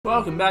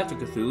Welcome back to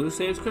Cthulhu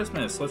Saves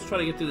Christmas. Let's try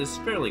to get through this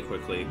fairly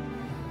quickly.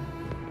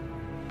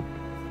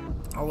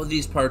 All of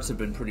these parts have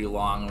been pretty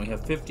long, and we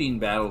have 15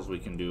 battles we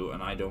can do,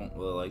 and I don't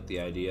really like the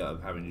idea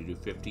of having to do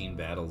 15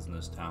 battles in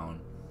this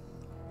town.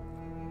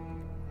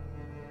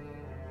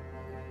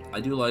 I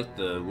do like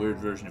the weird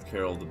version of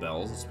Carol of the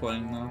Bells that's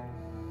playing, though.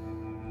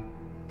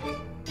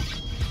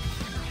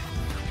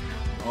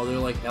 Oh, they're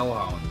like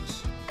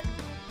hellhounds.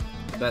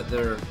 I bet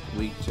they're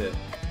weak to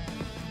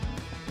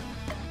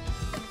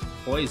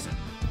poison.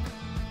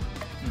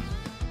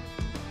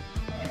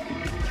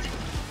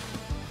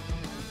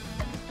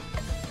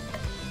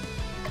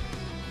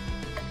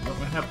 Don't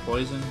we have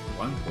poison?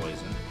 One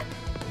poison.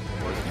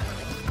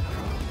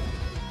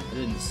 I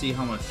didn't see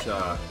how much,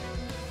 well,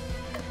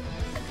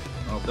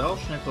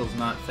 Belschnickel's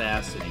not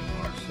fast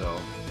anymore, so...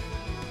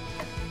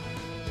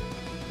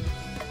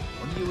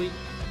 What do you eat?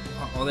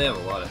 Oh, they have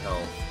a lot of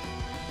health.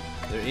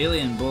 They're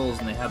alien bulls,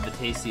 and they have the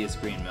tastiest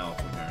green milk,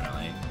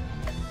 apparently.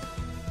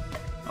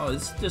 Oh,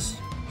 this just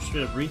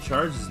straight up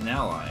recharges an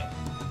ally.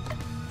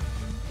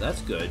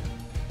 That's good.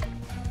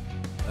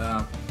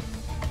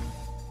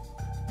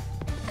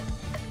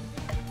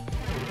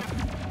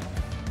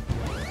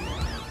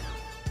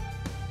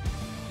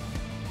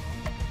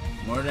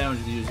 More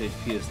damage to use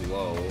HP is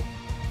low.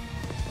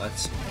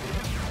 Let's do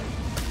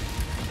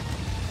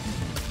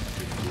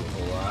a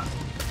whole lot.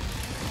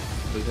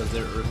 Because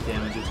they're earth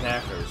damage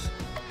attackers.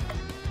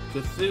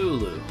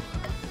 Cthulhu.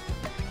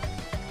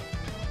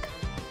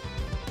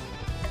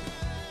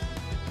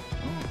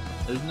 Oh,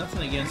 there's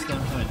nothing against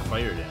them having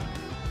fire damage.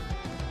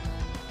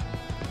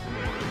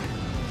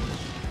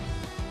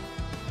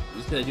 We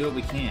just gotta do what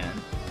we can.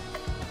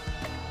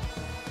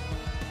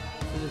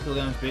 Physical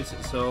damage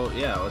basic. So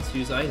yeah, let's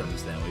use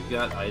items then. We've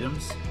got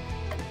items.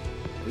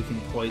 We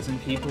can poison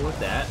people with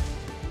that.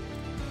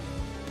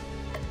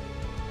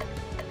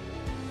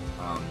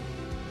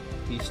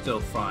 He's still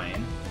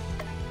fine.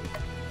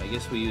 I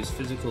guess we use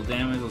physical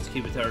damage. Let's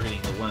keep it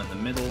targeting the one in the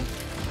middle.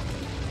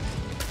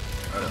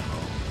 I don't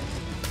know.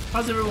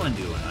 How's everyone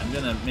doing? I'm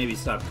gonna maybe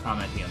stop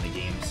commenting on the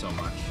game so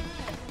much.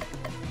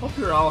 Hope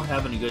you're all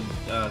having a good,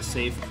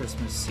 safe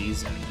Christmas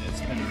season.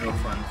 It's been real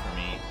fun for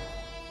me.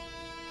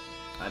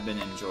 I've been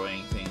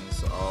enjoying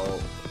things all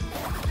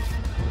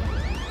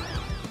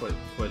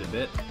quite a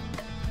bit.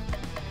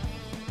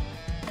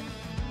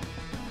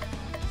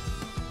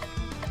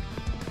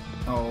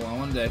 Oh, I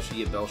wanted to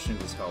actually get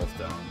Belschnickel's health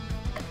down.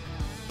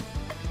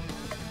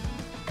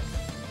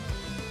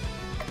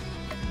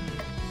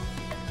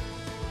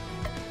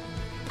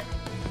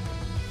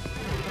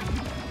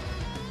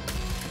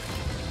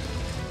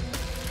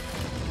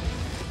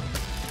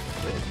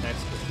 Wait,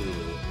 next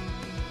Cthulhu.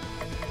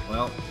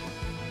 Well,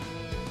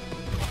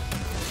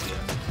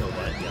 yeah, kill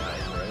that guy,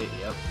 right?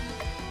 Yep.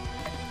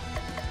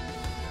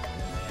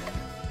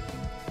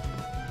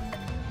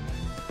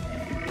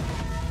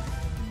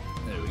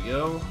 There we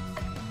go.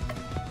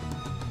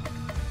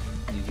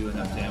 Do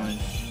enough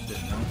damage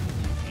that no,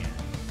 you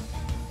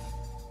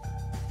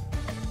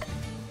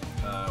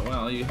can't.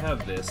 Well, you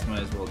have this,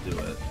 might as well do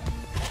it.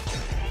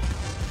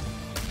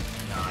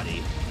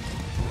 Naughty.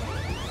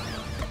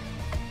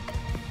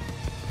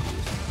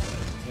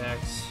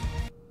 Attacks.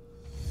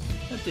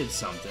 That did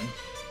something.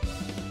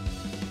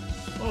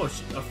 Oh,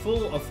 a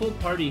full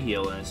party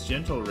heal and it's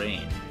gentle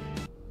rain.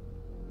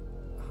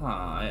 Huh,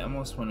 I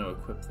almost want to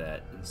equip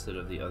that instead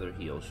of the other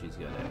heal she's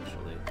got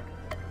actually.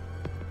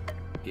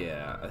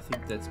 Yeah, I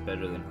think that's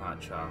better than hot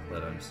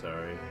chocolate, I'm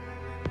sorry.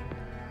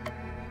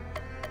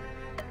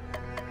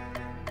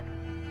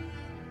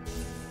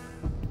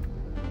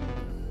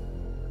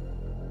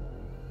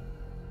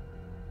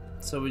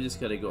 So we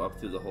just gotta go up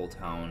through the whole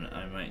town.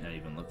 I might not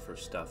even look for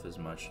stuff as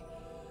much.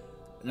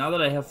 Now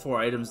that I have 4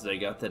 items that I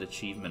got that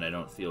achievement, I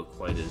don't feel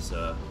quite as,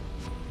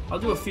 I'll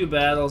do a few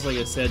battles, like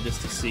I said,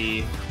 just to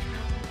see.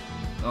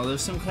 Oh,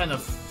 there's some kind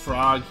of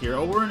frog here.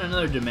 Oh, we're in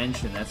another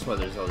dimension, that's why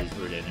there's all these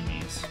weird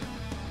enemies.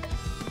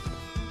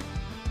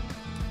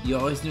 You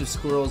always knew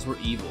squirrels were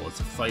evil. It's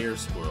a fire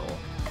squirrel.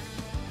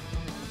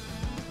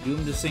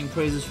 Doomed to sing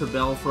praises for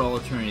Belle for all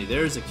eternity.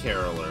 There's a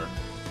caroler.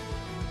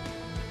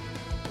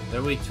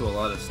 They're weak to a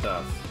lot of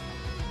stuff.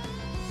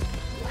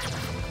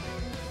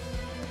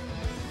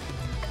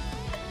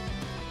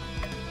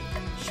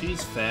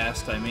 She's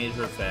fast. I made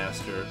her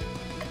faster.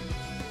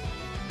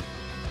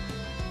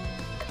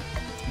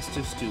 Let's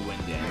just do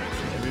wind damage.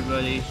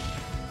 Everybody.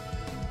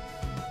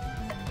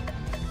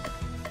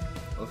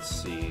 Let's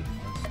see.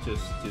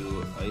 Just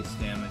do ice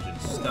damage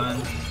and stun.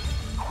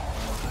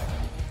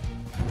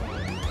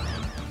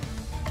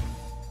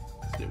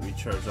 Let's get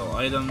recharge all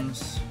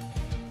items.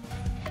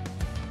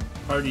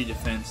 Party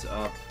defense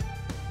up.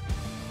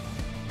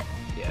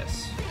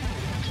 Yes.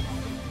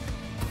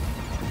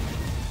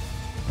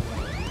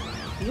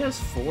 He has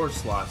 4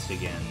 slots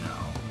again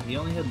now. He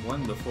only had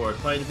 1 before. It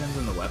probably depends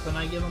on the weapon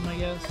I give him, I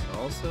guess,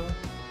 also.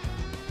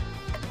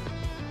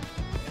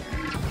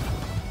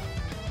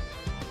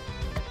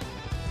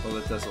 Well,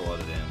 that does a lot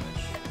of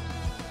damage.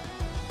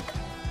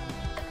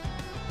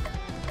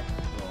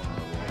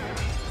 Vulnerable.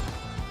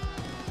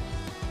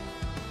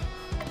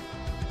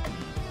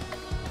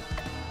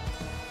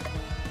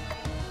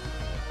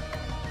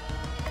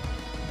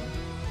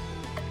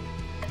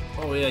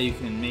 Oh yeah, you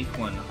can make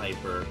one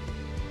hyper.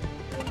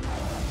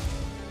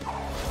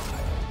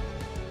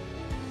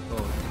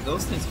 Oh,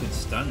 those things can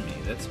stun me.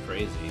 That's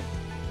crazy.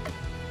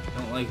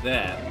 Don't like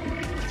that.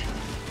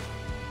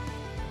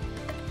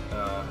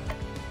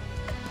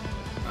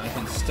 I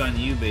can stun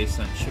you based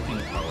on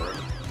chicken power.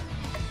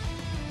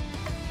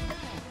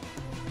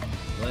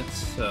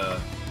 Let's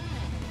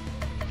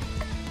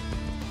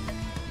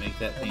make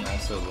that thing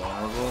also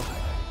vulnerable.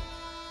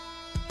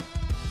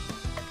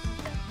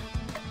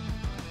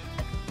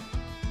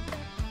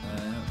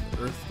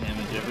 Earth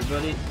damage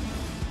everybody.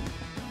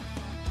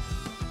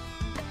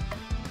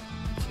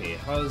 Okay,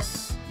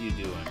 how's you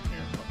doing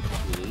here?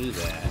 We'll do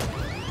that.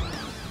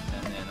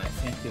 And then I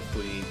think if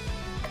we...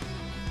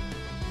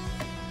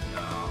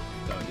 No,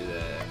 don't do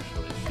that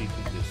actually. She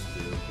can just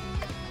do...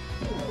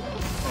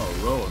 Oh,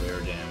 row of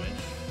air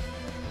damage.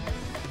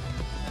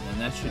 And then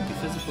that should be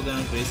physical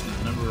damage based on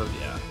the number of...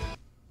 Yeah.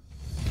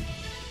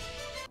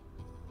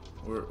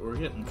 We're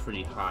getting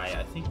pretty high.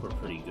 I think we're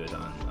pretty good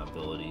on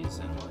abilities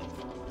and like...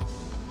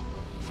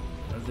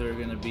 Is there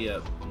gonna be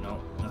a... No,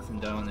 nothing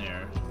down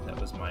there. That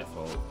was my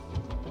fault.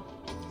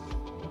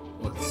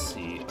 Let's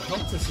see. I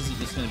hope this isn't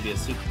just gonna be a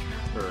super...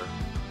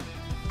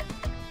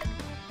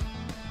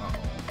 Uh-oh.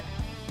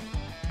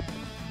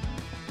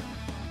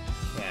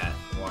 Cat,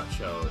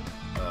 watch out.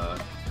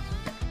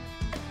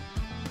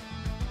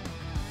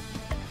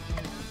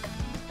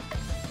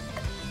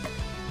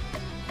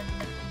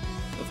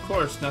 Of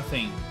course,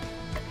 nothing...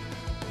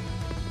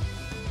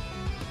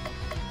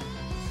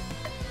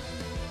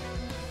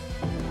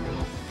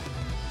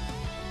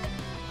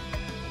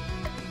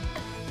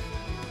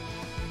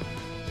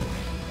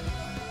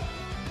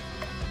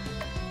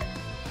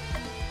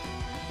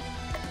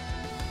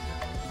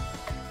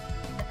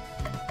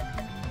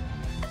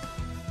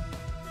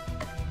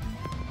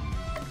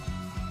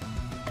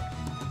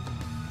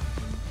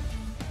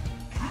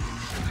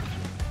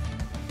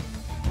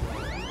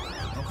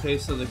 Okay,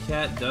 so the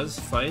cat does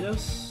fight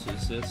us?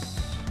 Is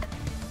this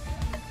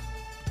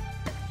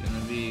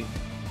gonna be...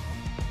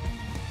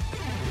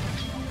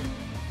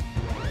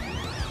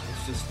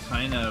 It's just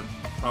kind of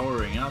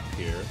powering up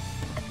here.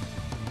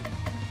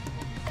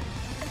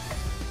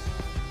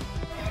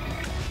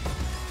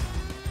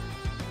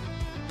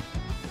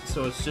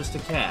 So it's just a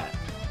cat.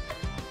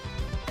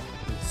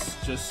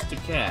 It's just a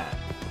cat.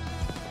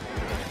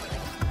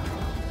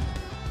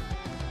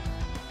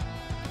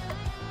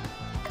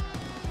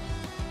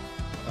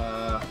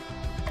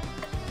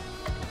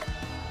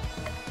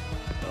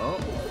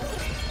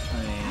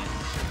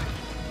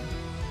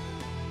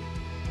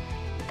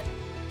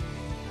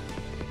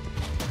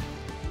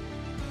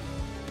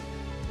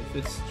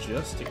 It's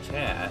just a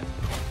cat.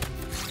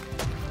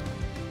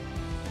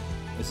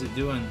 Is it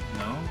doing...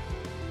 No?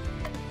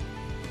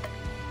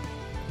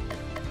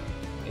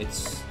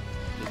 It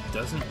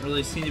doesn't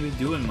really seem to be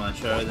doing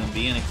much other than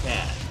being a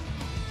cat.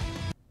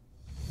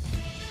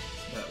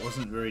 That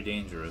wasn't very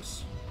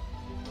dangerous.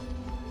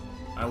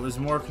 I was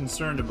more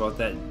concerned about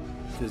that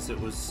because it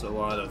was a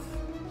lot of...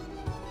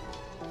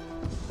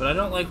 But I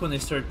don't like when they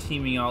start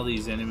teaming all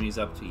these enemies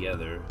up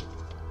together.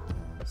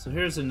 So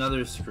here's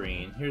another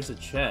screen. Here's a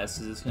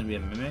chest. Is this going to be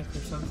a mimic or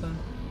something?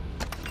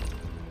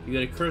 You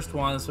got a cursed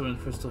wand, so when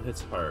crystal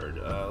hits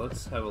hard.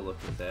 Let's have a look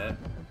at that.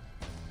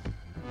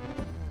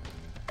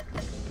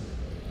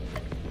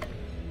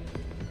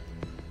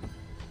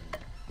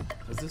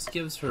 Because this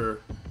gives her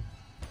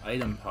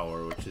item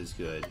power, which is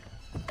good.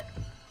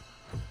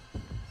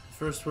 The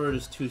first word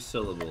is 2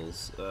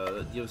 syllables.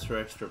 That gives her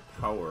extra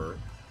power.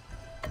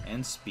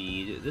 And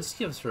speed. This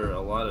gives her a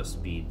lot of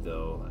speed,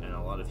 though, and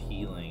a lot of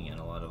healing,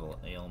 and a lot of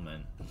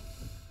ailment.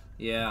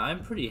 Yeah,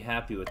 I'm pretty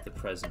happy with the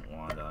present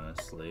wand,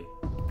 honestly.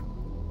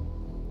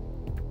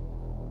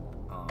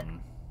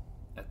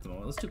 At the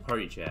moment. Let's do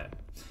party chat.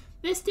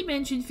 This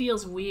dimension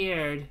feels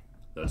weird.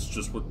 That's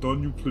just what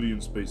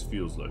non-Euclidean space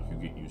feels like. You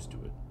get used to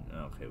it.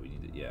 Okay, we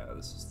need to... Yeah,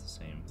 this is the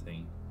same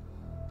thing.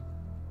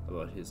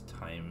 About his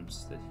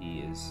times that he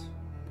is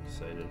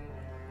excited.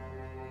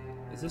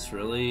 Is this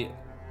really...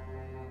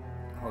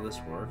 how this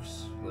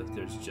works? Like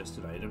there's just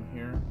an item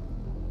here?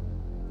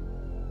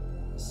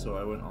 So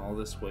I went all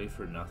this way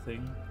for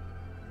nothing?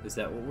 Is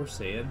that what we're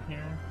saying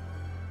here?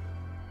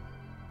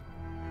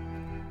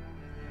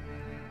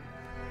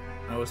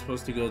 I was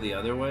supposed to go the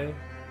other way?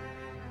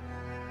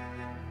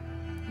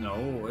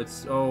 No,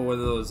 it's... Oh, one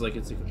of those, like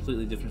it's a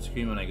completely different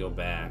screen when I go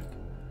back.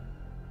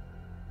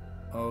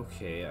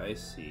 Okay, I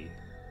see.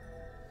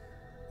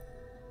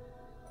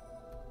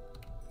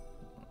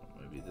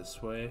 Maybe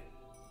this way?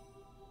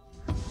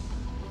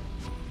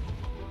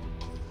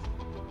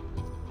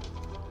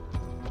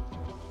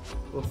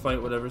 We'll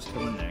fight whatever's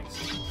coming next.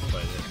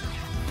 Fight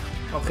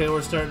it. Okay,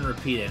 we're starting to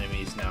repeat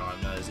enemies now.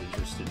 I'm not as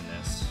interested in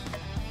this.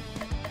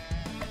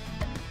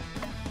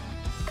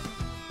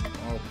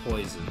 All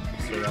poison.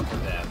 Start off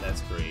with that.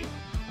 That's great.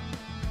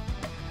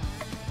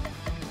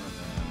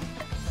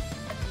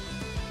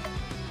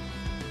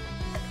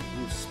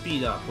 Ooh,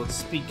 speed up. Let's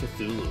speed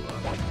Cthulhu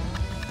up.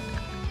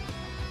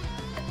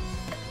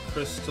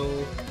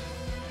 Crystal.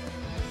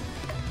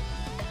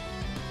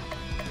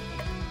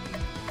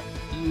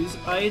 Use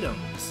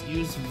items.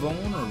 Use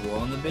vulnerable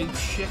on the big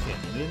chicken.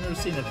 We've never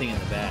seen a thing in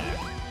the back.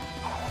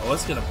 Oh,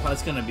 it's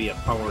gonna be a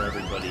power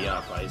everybody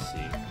up. I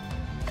see.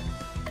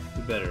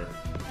 We better.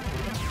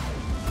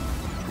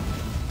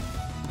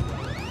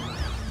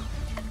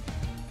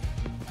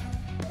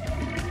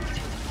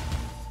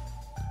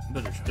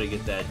 Better try to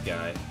get that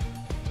guy.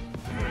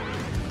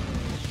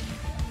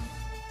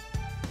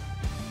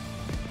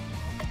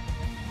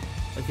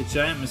 Like a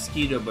giant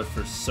mosquito, but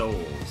for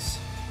souls.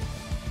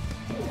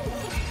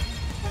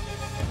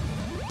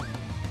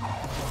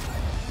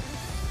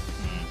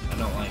 I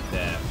don't like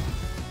that.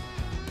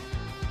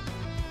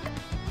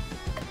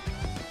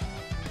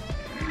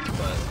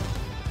 But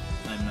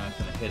I'm not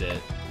gonna hit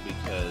it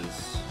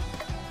because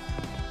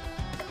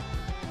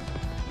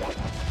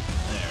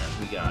there,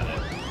 we got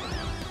it.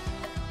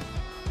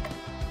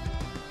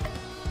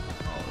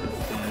 All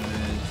earth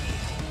damage.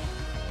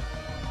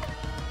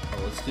 Oh,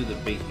 let's do the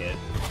big hit.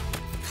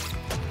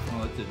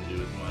 Oh, that didn't do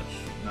as much.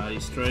 Naughty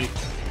strike.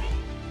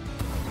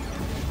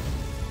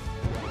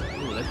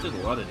 Ooh, that did a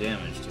lot of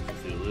damage to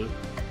Cthulhu.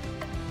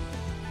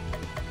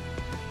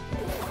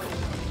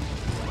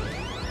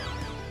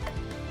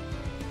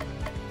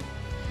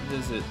 What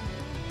is it?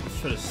 Let's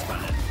try to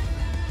stun it.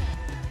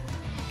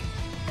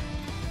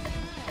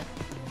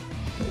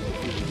 The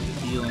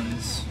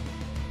healings.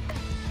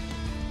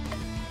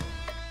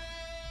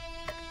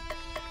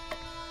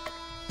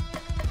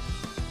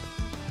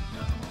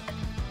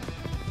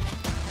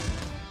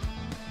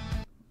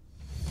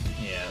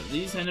 Yeah,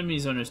 these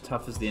enemies aren't as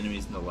tough as the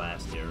enemies in the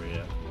last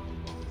area.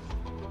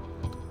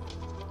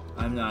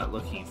 I'm not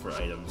looking for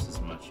items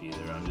as much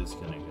either. I'm just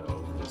gonna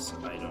go because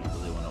I don't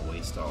really want to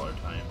waste all our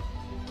time.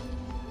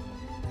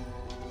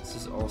 This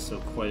is also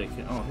quite a...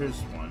 Oh, here's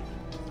one.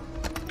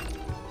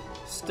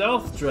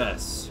 Stealth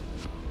dress.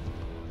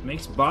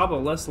 Makes Baba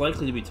less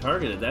likely to be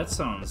targeted. That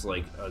sounds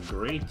like a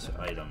great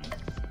item.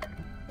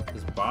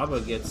 Because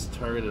Baba gets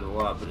targeted a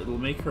lot, but it'll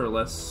make her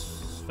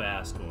less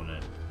fast, won't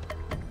it?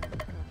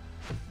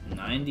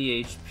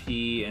 90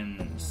 HP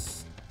and...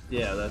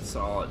 Yeah, that's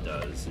all it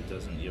does. It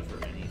doesn't give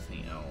her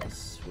anything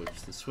else.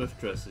 Which the Swift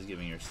Dress is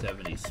giving her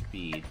 70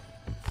 speed.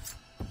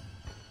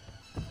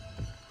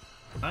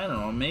 I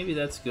don't know, maybe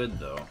that's good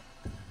though.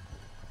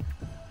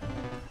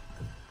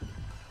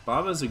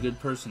 Baba's a good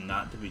person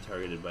not to be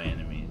targeted by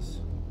enemies.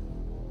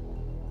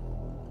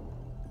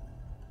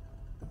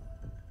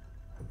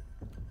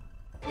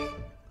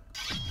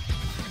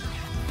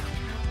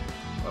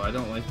 Oh, I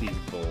don't like these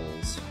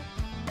bowls.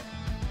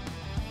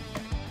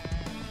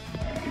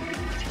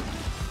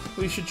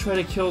 We should try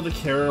to kill the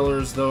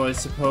carolers though, I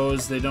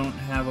suppose. They don't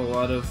have a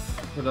lot of...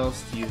 What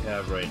else do you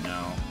have right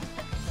now?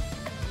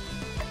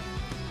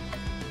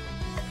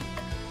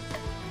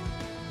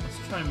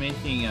 Try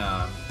making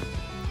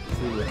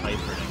Cthulhu hyper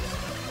next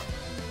time.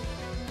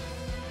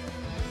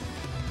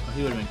 Oh,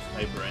 he would have been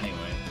hyper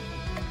anyway.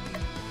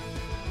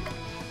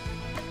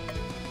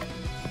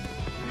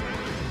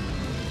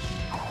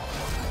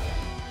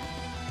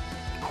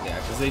 Yeah,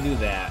 because they do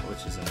that,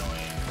 which is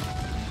annoying.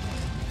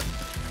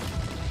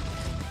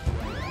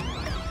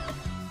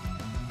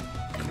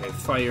 Okay,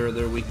 fire.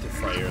 They're weak to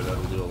fire.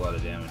 That'll do a lot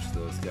of damage to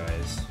those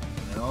guys.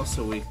 And they're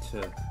also weak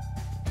to...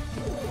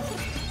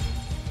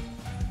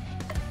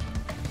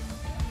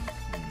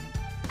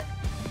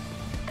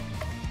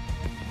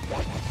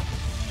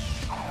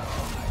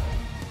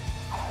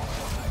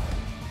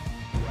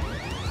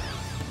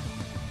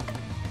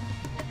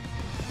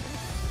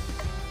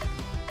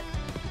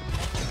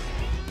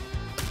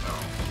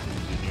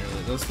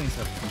 Those things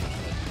have too much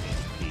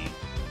HP.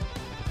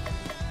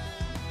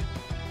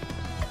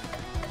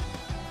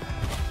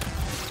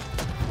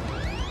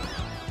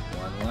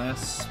 One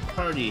last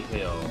party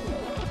hill.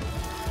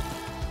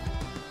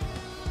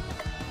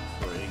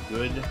 For a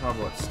good, how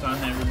about stun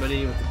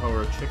everybody with the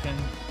power of chicken?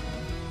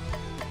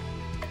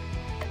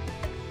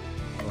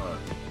 What?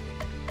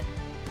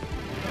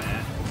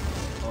 That.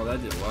 Oh,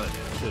 that did a lot of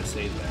damage. I should have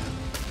saved that.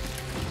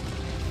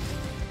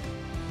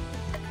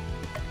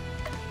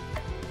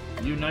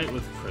 Unite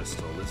with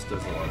Crystal. This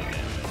does a lot of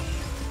damage.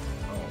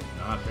 Oh,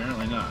 no,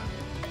 apparently not.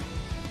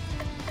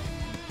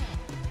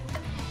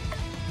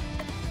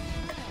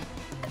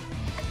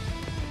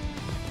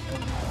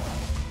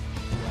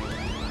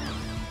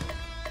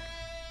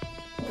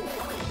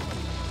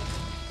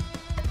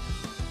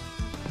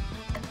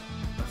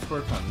 Let's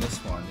work on this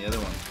one. The other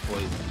one's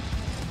poison.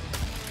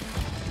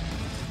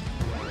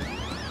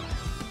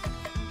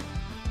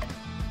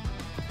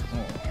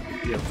 Oh,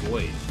 we have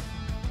Void.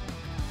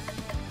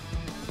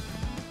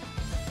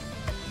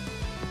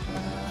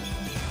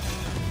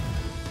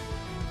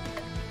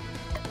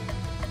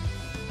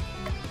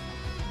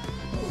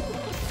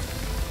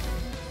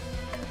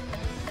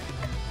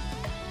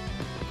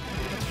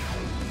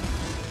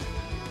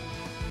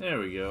 There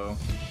we go.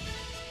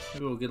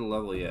 Maybe we'll get a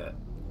level yet.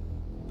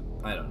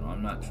 I don't know.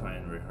 I'm not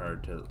trying very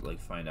hard to like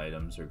find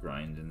items or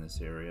grind in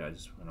this area. I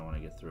just want to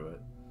get through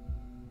it.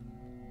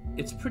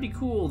 It's pretty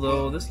cool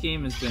though. This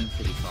game has been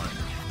pretty fun.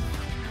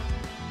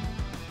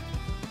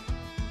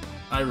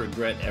 I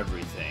regret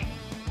everything.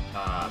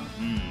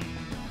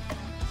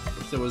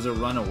 there was a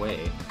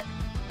runaway.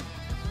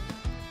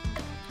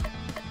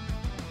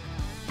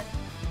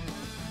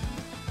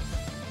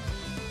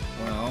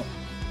 Well,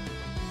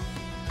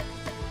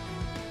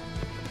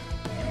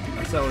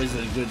 that's always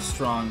a good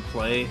strong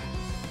play.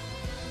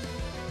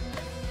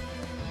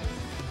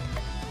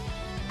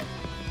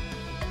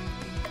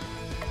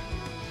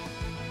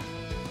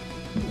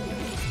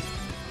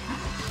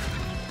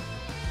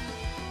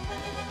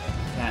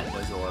 Cat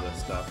does a lot of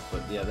stuff,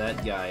 but yeah,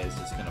 that guy is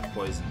just gonna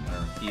poison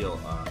or heal.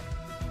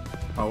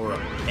 Power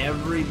up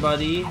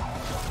everybody. I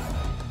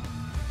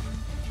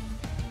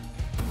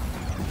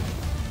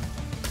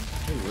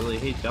really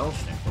hate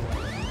Belschnickel,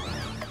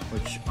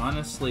 which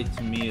honestly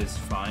to me is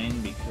fine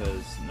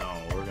because no,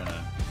 we're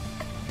gonna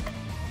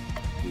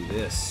do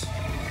this.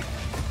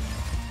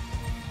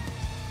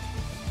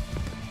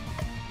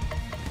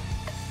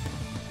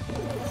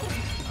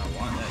 I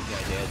want that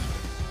guy dead.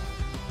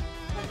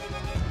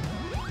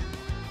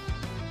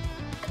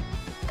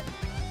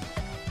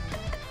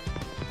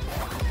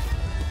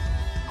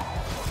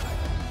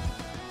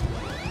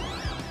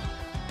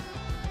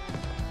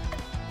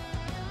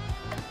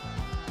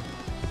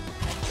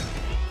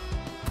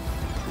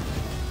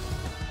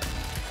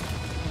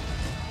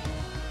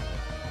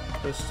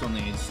 Crystal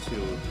needs to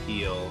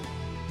heal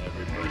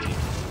everybody.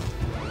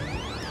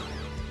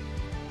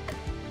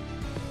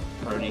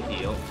 Party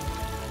heal.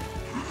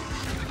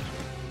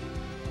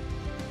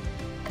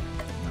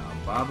 Now,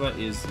 Baba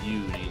is you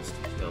needs to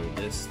kill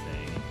this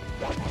thing.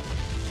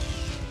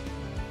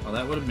 Well,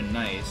 that would have been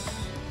nice.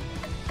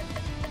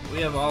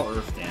 We have all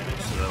earth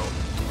damage, so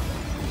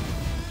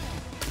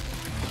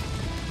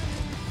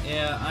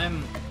yeah,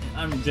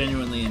 I'm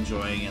genuinely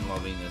enjoying and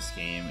loving this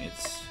game.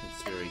 It's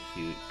very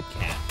cute.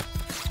 Cat.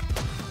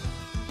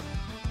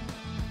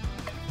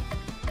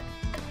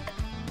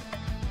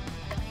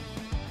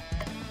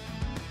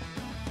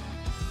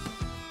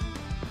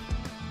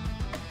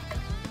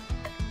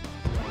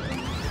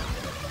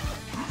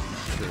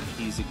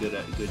 He's a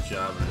good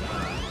job or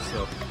not.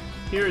 So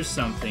here's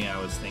something I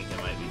was thinking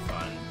might be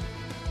fun.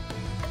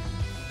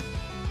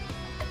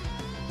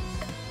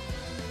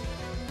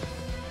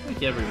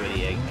 Make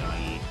everybody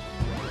eggnoggy.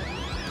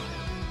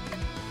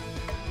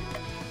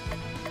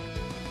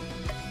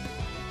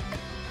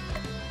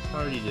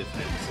 Party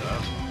defense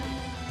up.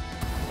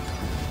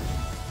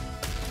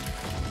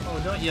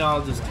 Oh, don't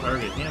y'all just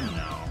target him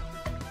now.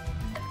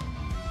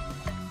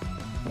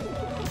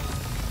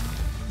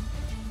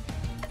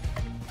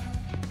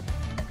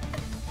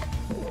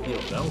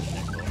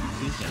 Belschnickel.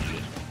 He's gonna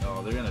get.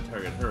 Oh, they're gonna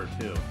target her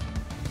too.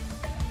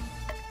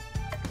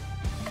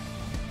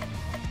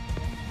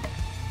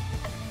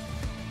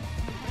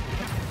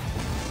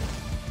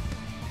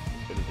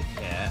 Go to the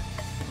cat.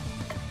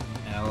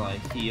 Ally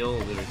heal.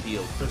 Let her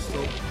heal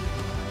Crystal.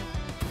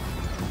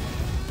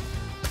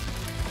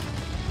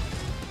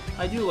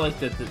 I do like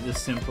that the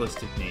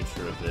simplistic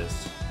nature of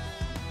this.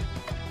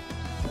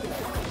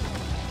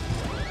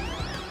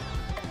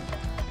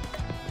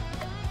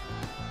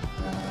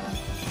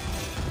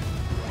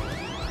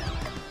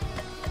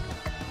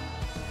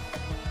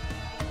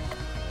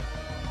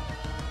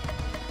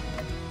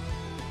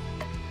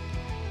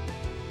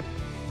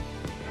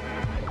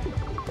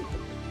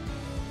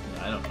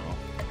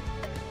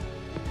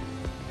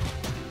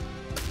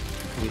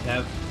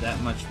 That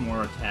much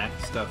more attack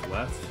stuff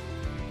left.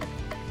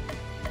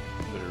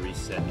 I'm gonna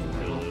reset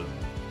Cthulhu.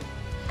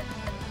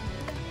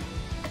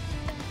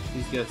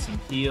 She's got some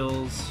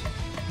heals.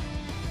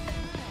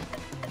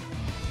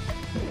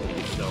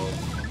 So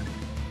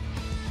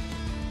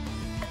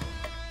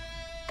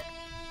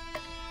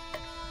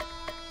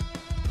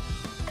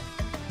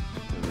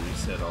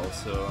reset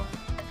also.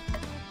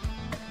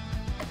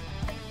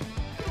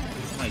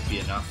 This might be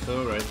enough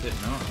though, right? No,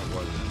 it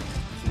wasn't.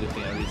 It's a good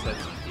thing I reset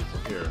some people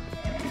here.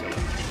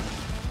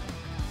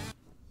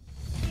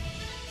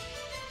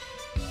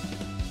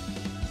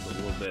 It's a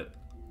little bit,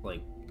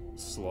 like,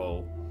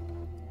 slow.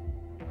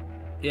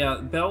 Yeah,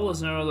 Belle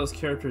was one of those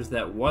characters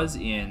that was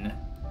in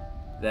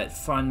that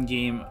fun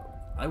game.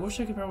 I wish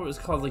I could remember what it was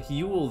called, like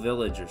Yule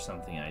Village or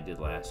something I did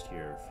last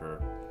year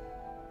for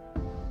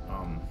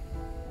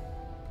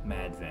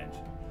Madvent,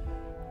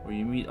 where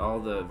you meet all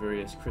the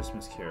various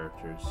Christmas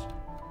characters.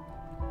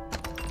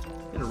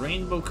 Get a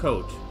rainbow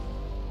coat.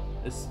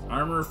 This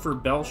armor for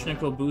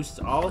Belschnickel boosts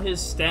all his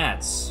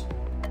stats.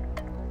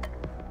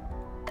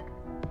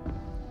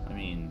 I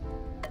mean,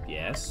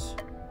 yes.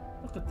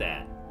 Look at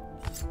that.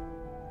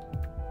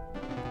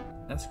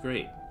 That's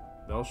great.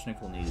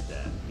 Belschnickel needed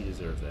that. He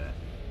deserved that.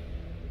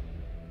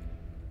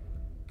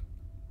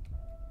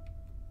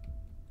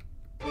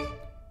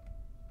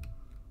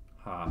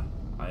 Ha.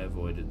 I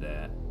avoided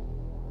that.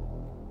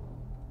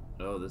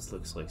 Oh, this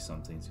looks like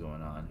something's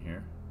going on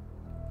here.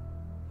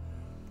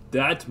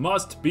 That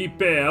must be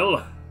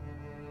Belle.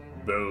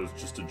 Belle's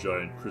just a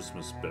giant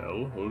Christmas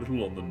bell. A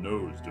little on the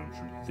nose, don't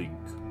you think?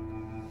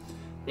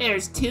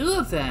 There's two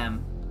of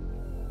them.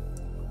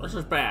 This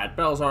is bad.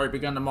 Belle's already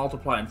begun to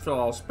multiply and fill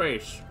all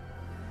space.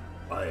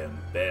 I am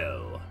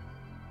Belle.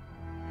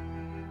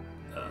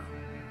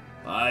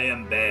 I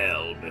am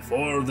Bel.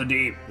 Before the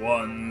deep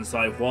ones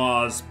I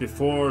was,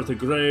 before the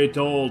great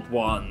old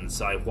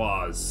ones I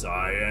was.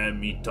 I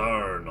am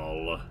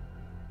eternal.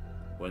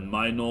 When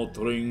my note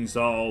rings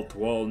out,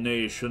 all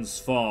nations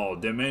fall,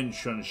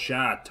 dimensions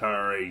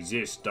shatter,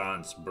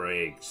 existence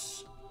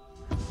breaks.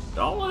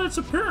 Don't let its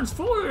appearance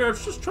fool you,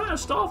 it's just trying to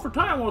stall for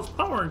time while its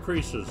power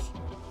increases.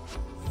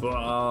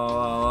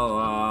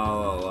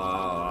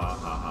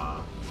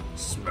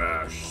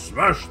 Smash,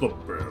 smash the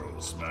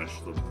bell, smash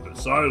the bell,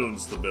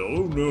 silence the bell,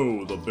 oh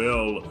no, the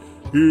bell,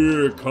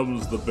 here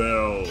comes the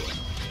bell.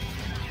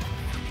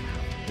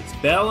 It's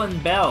Bell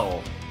and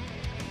Bell.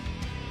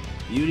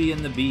 Beauty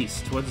and the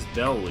Beast. What does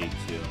Bell lead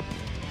to?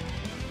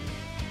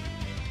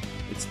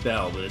 It's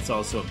Bell, but it's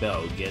also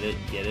Bell. Get it?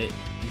 Get it?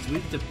 He's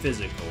weak to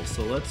physical,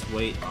 so let's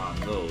wait on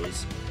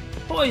those.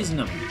 Poison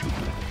him!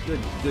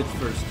 Good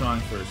first, strong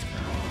first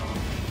turn.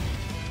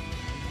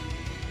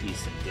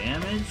 Decent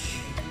damage.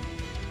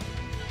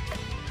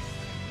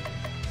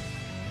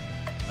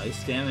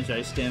 Ice damage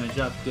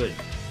up. Good.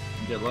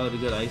 You get a lot of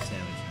good ice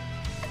damage.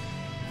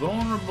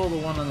 Vulnerable, the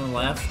one on the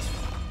left.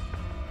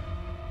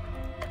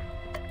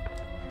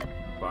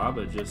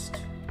 Baba just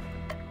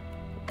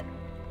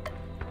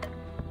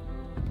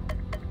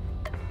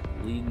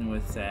leading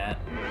with that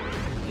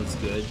is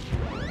good.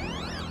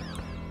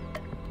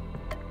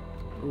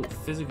 Ooh,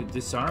 physical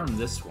disarm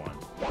this one.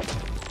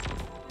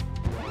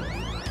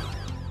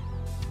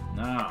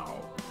 Now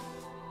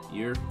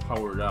you're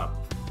powered up.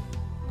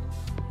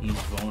 He's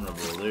vulnerable.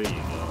 There you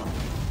go.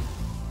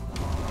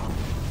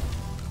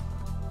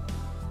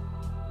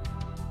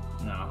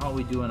 Now, how are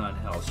we doing on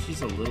health?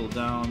 She's a little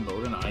down, but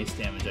we're gonna ice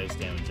damage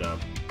up.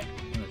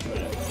 I'm gonna try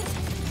to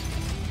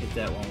hit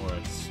that one where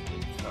it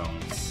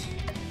counts.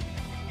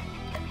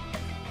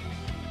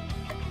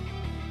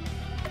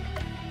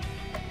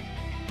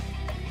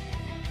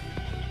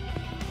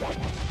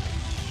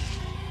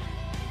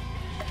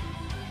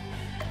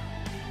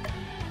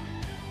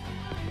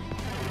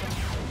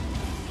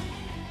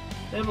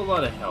 They have a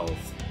lot of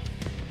health.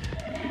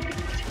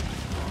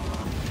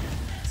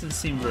 Doesn't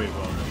seem very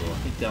vulnerable. I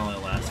think that only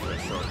lasts for a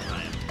short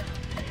time.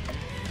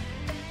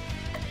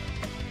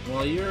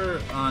 While you're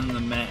on the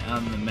mat,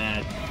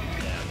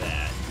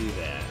 yeah, do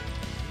that.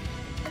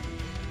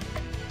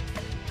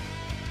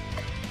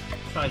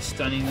 Try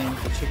stunning them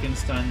with the chicken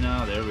stun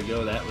now. There we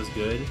go. That was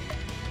good.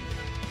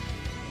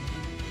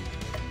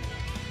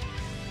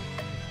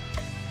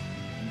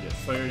 You get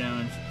fire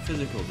damage,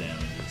 physical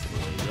damage.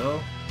 There you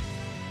go.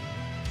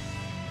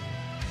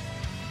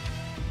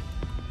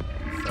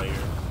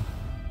 Fire.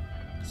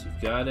 So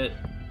you've got it.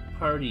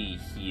 Party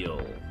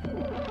heal.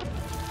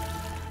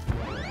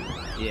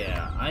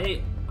 Yeah,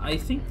 I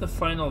think the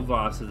final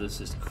boss of this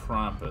is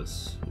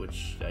Krampus,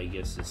 which I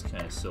guess is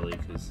kind of silly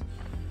because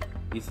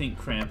you think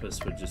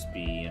Krampus would just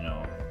be, you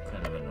know,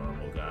 kind of a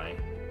normal guy.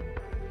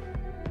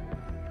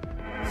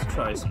 Let's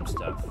try some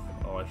stuff.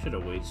 Oh, I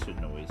shouldn't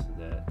have wasted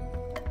that.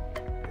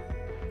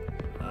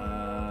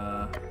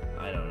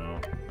 I don't know.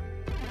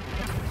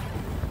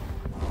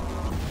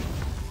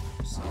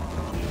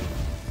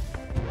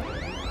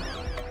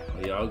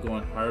 Are y'all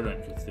going hard on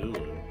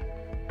Cthulhu?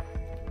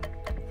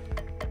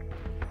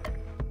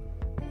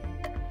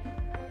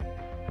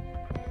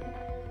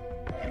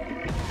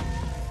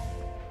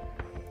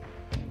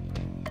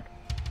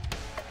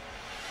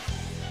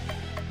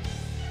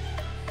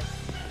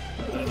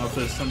 I don't know if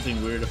there's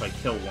something weird if I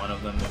kill one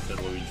of them if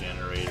it'll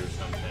regenerate or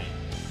something.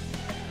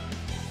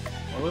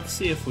 Well, let's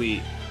see if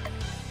we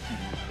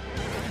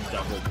can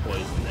double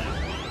poison that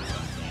one or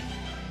something.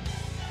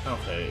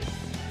 Okay.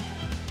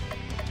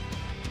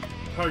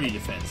 Party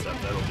defense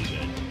up, that'll be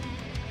good.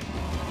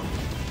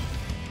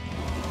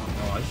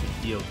 Oh, I should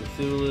heal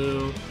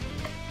Cthulhu.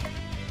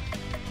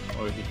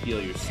 Or you could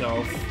heal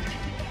yourself.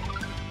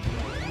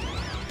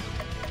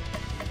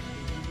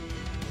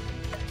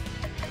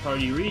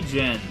 Party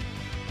regen.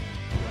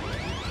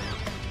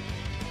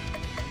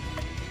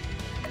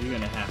 You're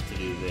gonna have to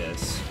do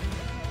this.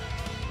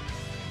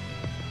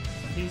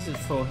 He's at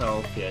full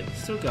health yet.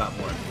 He's still got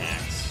more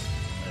attacks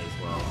as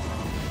well.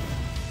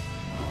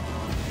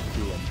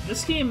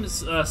 This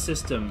game's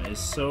system is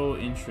so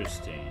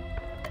interesting.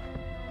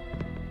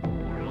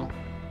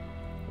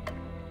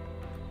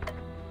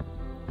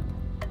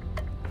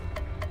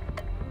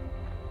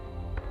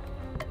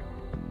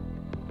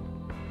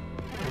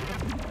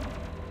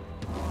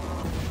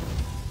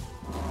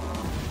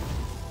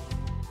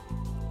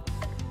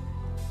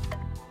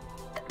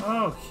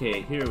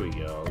 Okay, here we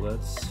go.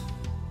 Let's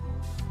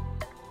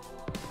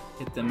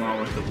hit them all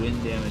with the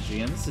wind damage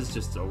again. This is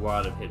just a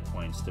lot of hit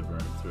points to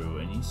burn through,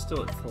 and he's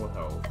still at full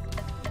health.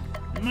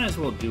 You might as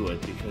well do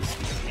it because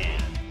you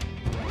can.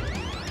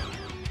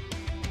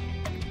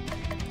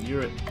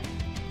 You're at...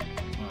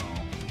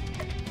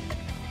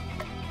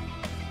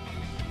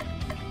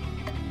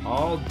 oh.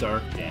 All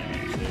dark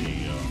damage. There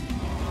you go.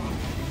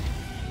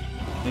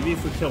 Maybe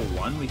if we kill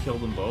one, we kill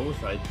them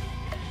both? I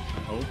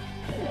hope.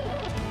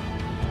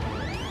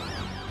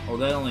 Oh,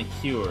 that only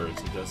cures.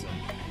 It doesn't...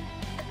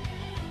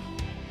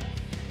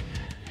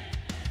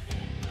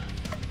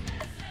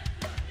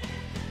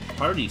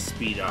 party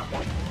speed up.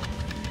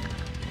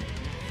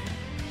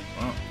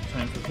 Well,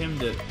 time for him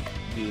to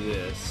do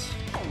this.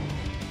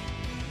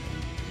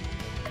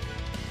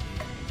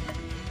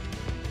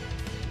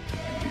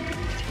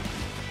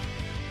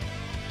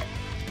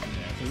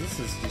 Yeah, because this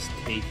is just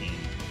taking...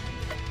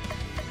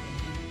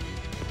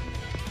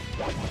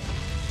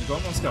 We've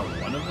almost got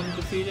one of them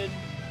defeated.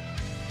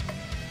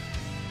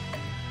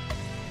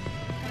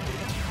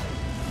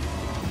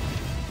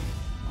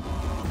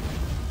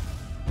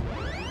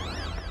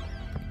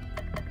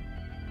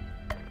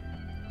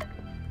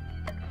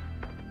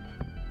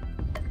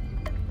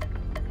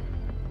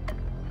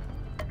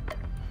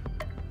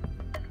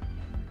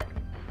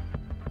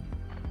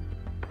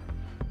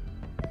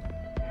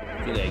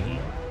 Good Eggy.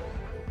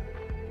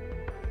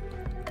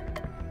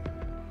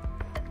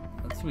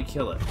 Let's we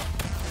kill it.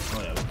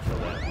 Oh yeah, we kill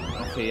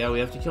that. Okay, yeah, we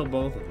have to kill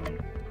both of them.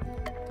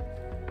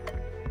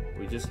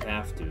 We just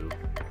have to.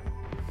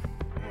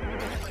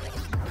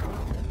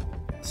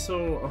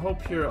 So, I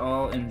hope you're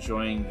all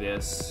enjoying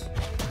this.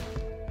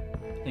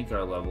 I think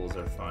our levels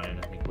are fine.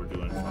 I think we're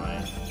doing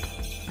fine.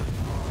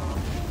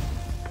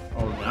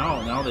 Oh,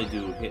 now they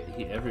do hit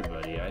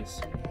everybody, I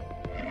see.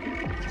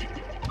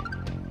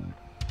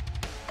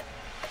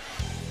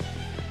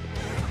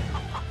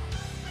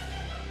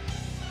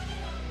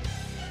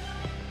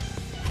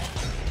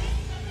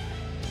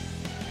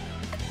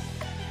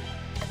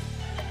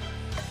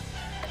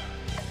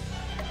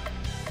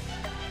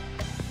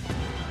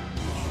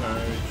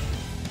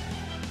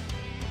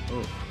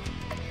 Oh.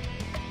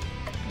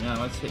 Yeah,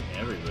 let's hit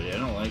everybody. I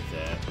don't like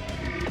that.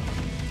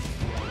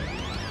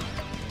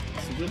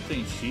 It's a good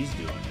thing she's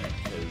doing it,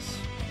 because...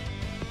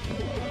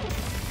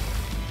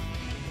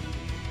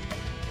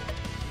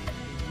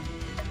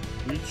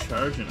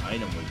 Recharge an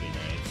item would be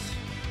nice.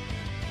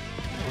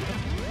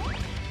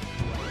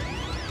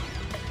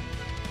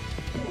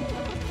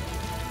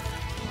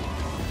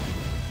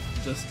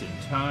 Just in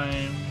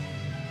time.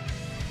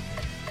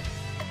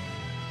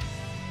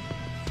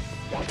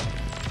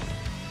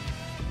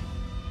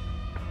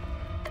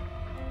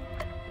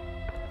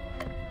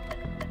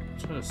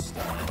 Try to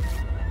stun it.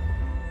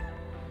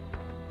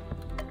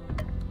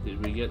 Did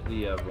we get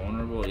the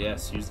vulnerable?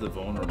 Yes, use the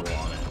vulnerable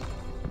on it.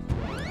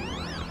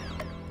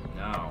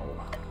 Now.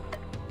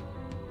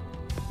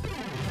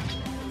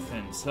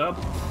 Fence up.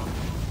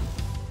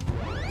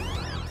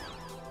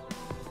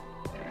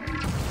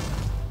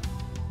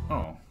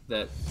 Oh,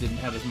 that didn't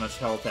have as much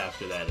health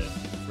after that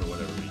for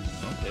whatever reason.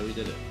 Okay, we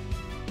did it.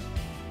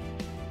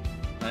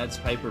 That's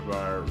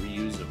Hyperbar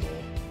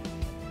reusable.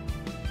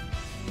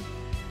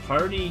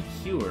 Party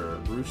Cure,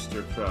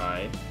 Rooster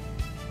Cry.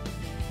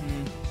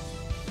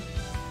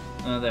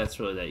 Oh, that's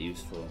really that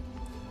useful.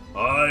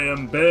 I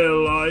am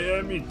Bell, I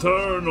am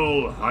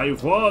eternal. I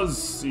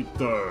was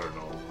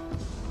eternal.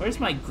 Where's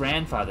my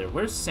grandfather?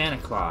 Where's Santa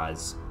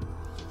Claus?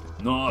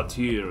 Not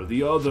here.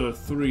 The other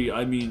three,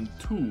 I mean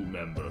 2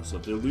 members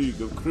of the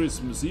League of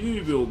Christmas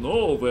Evil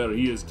know where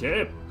he is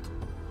kept.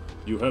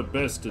 You have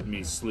bested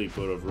me,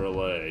 Sleeper of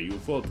Relay. You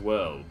fought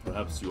well.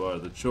 Perhaps you are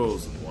the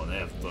chosen one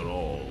after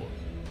all.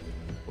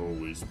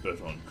 Always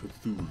bet on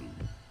Cthulhu.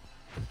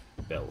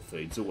 Bell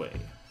fades away.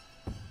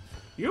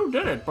 You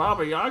did it,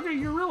 Baba Yaga.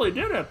 You really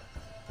did it.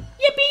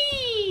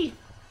 Yippee!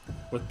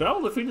 With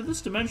Bell defeated,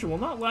 this dimension will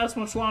not last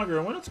much longer,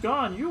 and when it's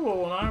gone, you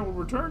and I will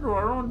return to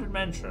our own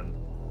dimension.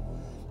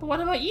 But what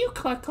about you,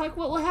 Cluck Cluck?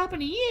 What will happen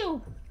to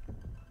you?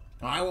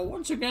 I will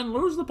once again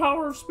lose the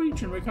power of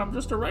speech and become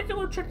just a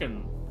regular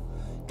chicken.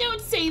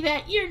 Don't say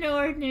that. You're no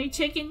ordinary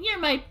chicken. You're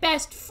my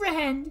best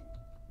friend.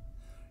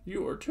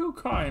 You are too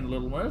kind,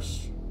 little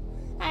miss.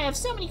 I have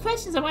so many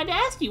questions I wanted to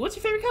ask you. What's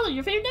your favorite color,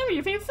 your favorite number,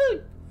 your favorite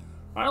food?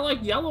 I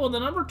like yellow and the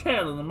number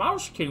 10, and the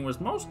Mouse King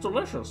was most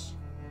delicious.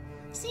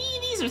 See,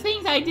 these are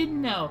things I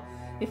didn't know.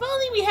 If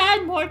only we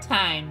had more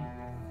time.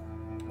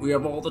 We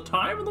have all the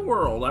time in the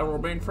world. I will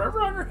remain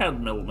forever on your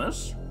head, little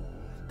miss.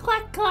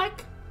 Cluck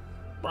Cluck.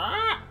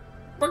 Bah!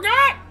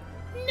 Forgot!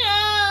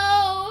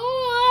 No!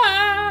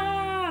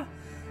 Ah!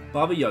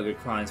 Baba Yaga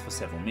cries for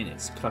several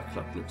minutes. Cluck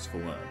Cluck looks for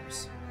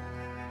worms.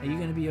 Are you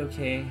gonna be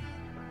okay?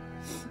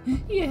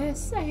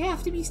 Yes, I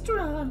have to be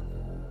strong.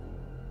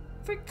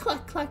 For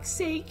Cluck Cluck's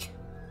sake.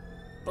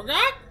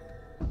 Forgot?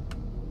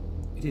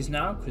 It is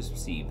now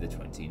Christmas Eve the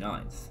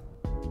 29th.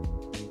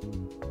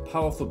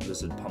 Powerful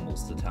blizzard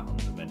pummels the town,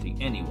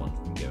 preventing anyone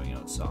from going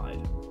outside.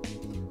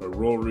 A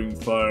roaring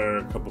fire,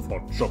 a cup of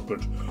hot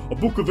chocolate, a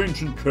book of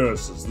ancient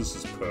curses. This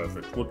is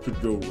perfect. What could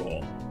go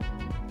wrong?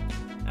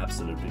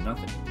 Absolutely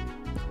nothing.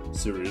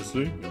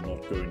 Seriously? You're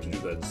not going to do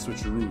that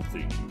switcheroo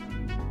thing?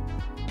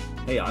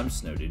 Hey, I'm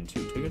snowed in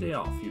too. Take a day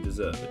off. You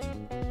deserve it.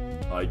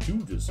 I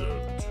do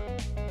deserve it.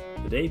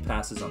 The day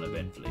passes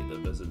uneventfully. The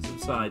blizzard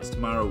subsides.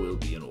 Tomorrow will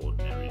be an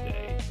ordinary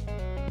day.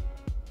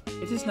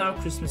 It is now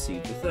Christmas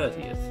Eve the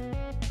 30th.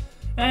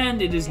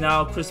 And it is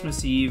now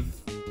Christmas Eve...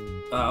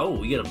 oh,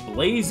 we get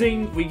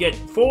we get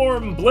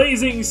form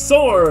blazing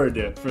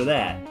sword for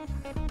that.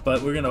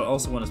 But we're gonna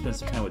also want to spend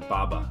some time with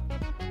Baba.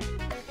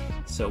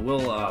 So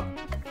we'll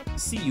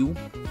see you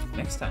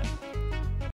next time.